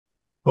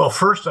Well,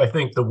 first, I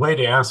think the way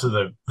to answer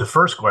the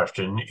first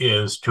question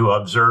is to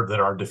observe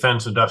that our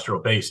defense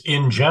industrial base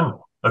in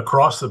general,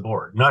 across the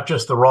board, not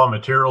just the raw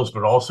materials,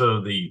 but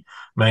also the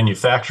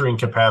manufacturing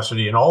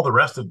capacity and all the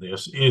rest of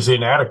this is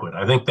inadequate.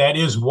 I think that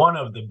is one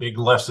of the big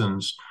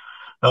lessons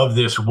of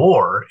this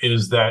war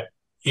is that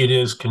it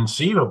is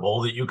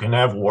conceivable that you can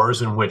have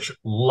wars in which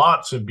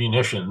lots of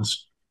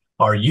munitions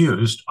are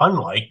used,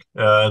 unlike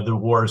the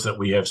wars that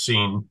we have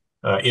seen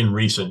in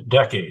recent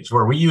decades,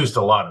 where we used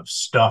a lot of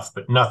stuff,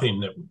 but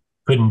nothing that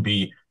couldn't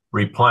be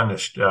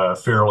replenished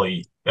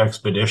fairly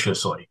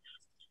expeditiously.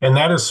 And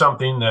that is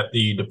something that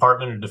the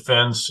Department of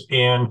Defense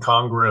and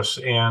Congress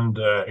and,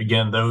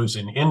 again, those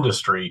in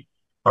industry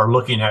are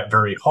looking at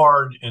very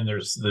hard. And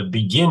there's the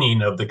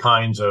beginning of the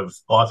kinds of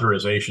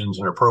authorizations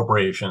and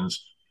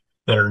appropriations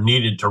that are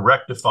needed to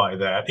rectify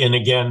that. And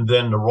again,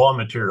 then the raw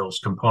materials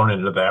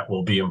component of that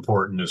will be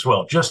important as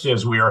well, just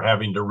as we are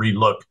having to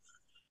relook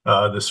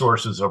the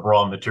sources of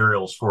raw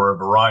materials for a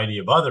variety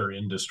of other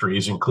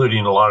industries,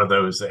 including a lot of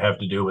those that have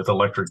to do with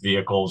electric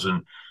vehicles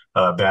and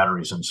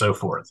batteries and so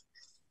forth.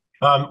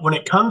 When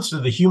it comes to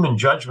the human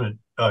judgment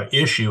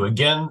issue,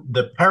 again,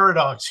 the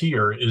paradox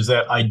here is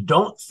that I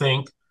don't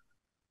think,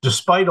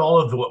 despite all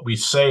of what we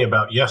say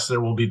about, yes,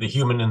 there will be the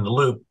human in the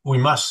loop, we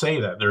must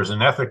say that there's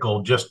an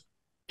ethical just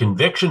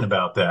conviction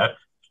about that.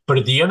 But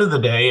at the end of the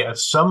day, at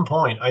some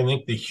point, I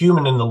think the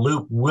human in the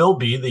loop will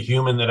be the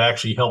human that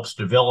actually helps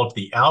develop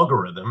the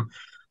algorithm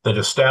that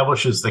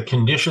establishes the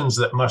conditions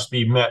that must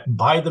be met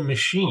by the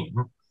machine,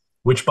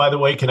 which, by the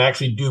way, can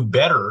actually do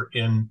better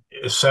in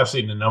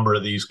assessing a number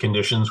of these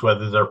conditions,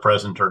 whether they're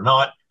present or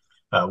not,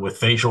 with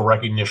facial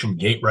recognition,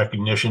 gait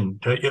recognition,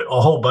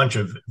 a whole bunch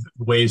of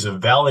ways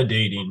of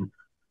validating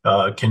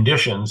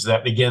conditions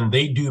that, again,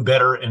 they do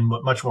better and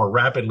much more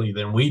rapidly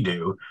than we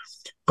do.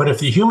 But if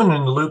the human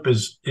in the loop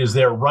is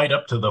there right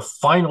up to the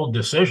final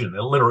decision,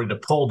 literally to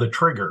pull the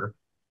trigger,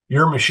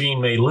 your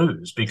machine may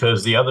lose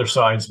because the other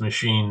side's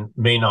machine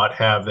may not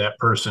have that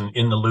person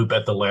in the loop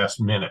at the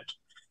last minute.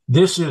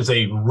 This is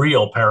a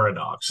real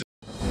paradox.